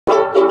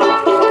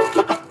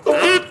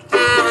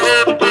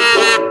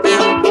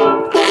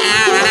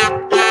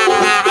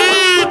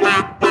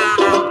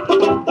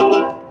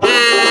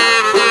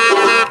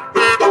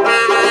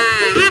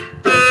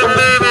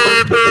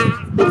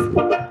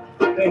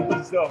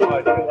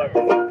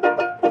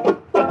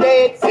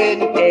Dancing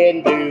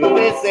can do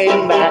this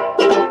and that,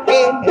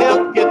 can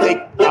help you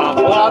take off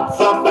lots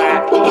of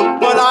fat.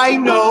 But I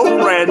know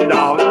friend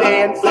of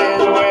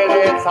dancing when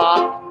it's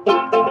hot.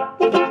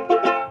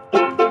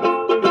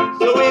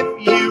 So if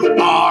you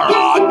are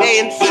a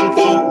dancing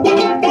fool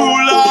who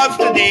loves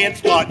to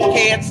dance but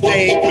can't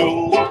stay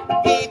cool,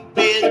 keep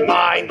in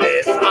mind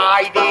this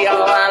idea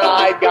that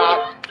I've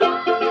got.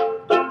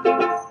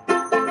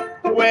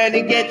 When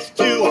it gets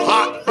too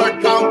hot for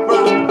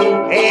comfort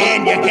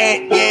and you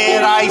can't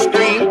get ice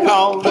cream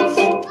cones,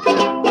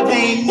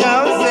 take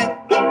no sin,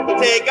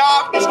 take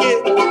off your skin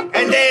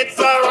and dance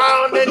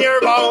around in your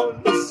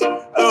bones.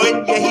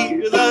 When you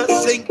hear the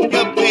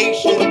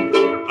syncopation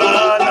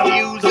of the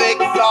music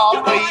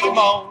softly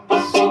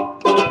moans,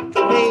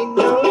 take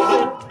no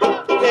sin,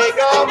 take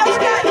off your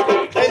skin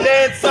and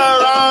dance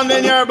around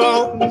in your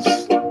bones.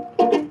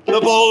 The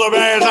polar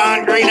bears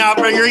on Green Up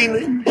in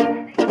Greenland,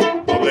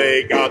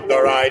 they got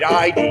the right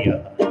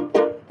idea.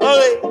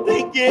 Oh, they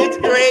think it's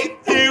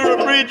great to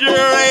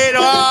refrigerate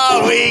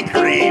while we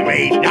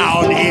cremate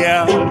down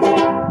here.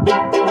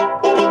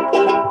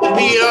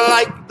 Be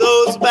like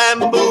those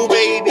bamboo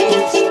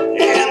babies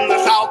in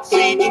the South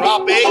Sea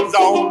tropic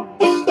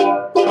zones.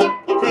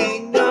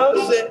 Take no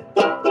sin,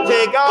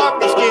 take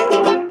off your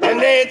skin and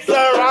dance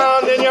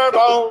around in your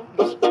bones.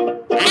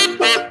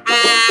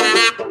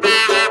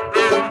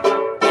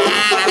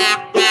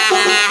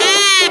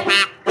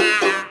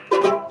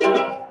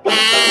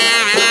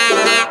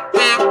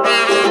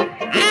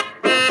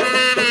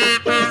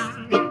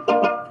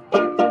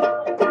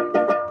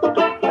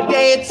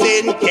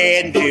 Dancing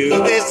can do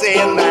this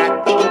and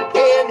that,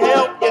 can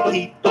help you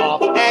keep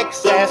off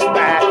excess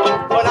fat.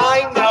 But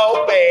I'm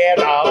no fan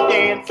of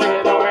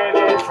dancing when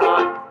it's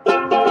hot.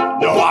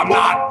 No, I'm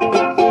not.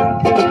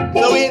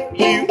 So if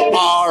you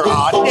are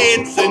a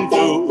dancing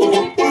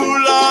fool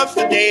who loves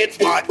to dance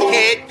but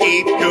can't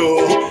keep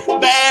cool,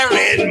 bear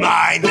in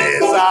mind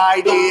this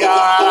idea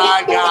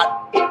I got.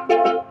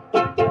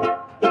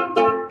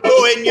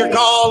 When you're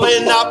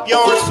calling up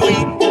your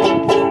suite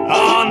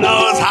on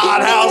those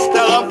hot house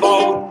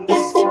telephones,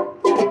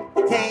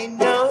 take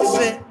no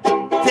sin,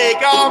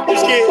 take off your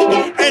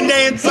skin and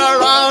dance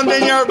around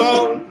in your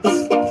bones.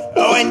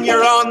 When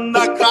you're on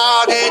the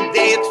crowded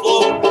dance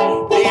floor,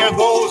 hear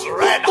those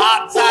red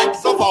hot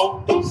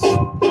saxophones.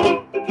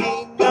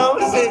 Take no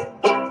sin,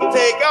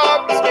 take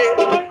off your skin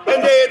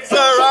and dance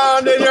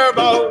around in your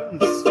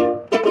bones.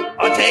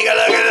 Oh, take a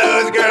look at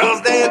those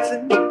girls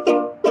dancing.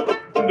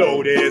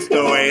 Notice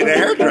the way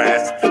they're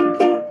dressed.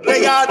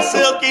 They got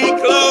silky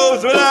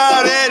clothes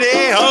without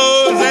any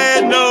hose,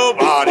 and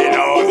nobody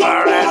knows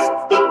the rest.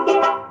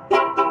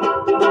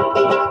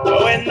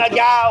 When the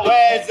gal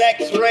wears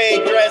X-ray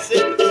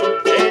dresses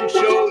and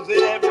shows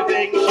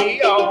everything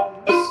she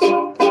owns,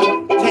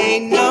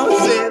 ain't no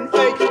sin,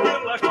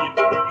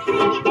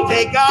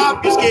 take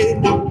off your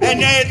skin and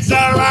dance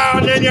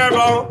around in your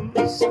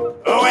bones.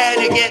 When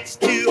it gets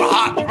too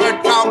hot for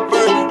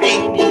comfort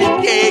and you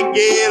can't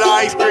get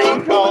ice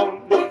cream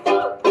cones,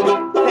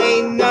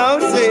 ain't no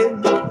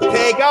sin,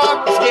 take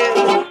off your skin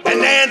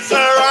and dance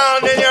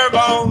around in your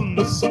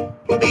bones.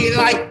 Be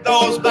like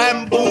those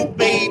bamboo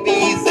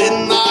babies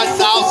in the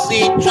South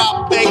Sea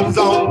tropic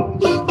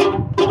zones.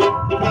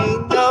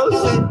 Ain't no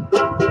sin,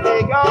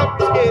 take off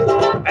your skin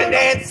and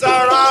dance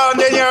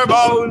around in your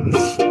bones.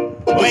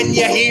 When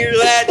you hear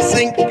that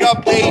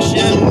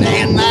syncopation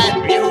and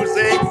that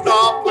music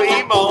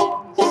softly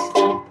moans,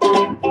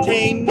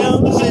 ain't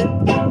no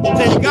sin,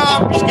 take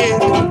off your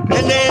skin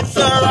and dance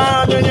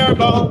around in your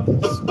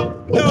bones.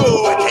 No,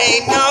 it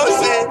ain't no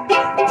sin,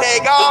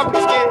 take off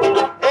your skin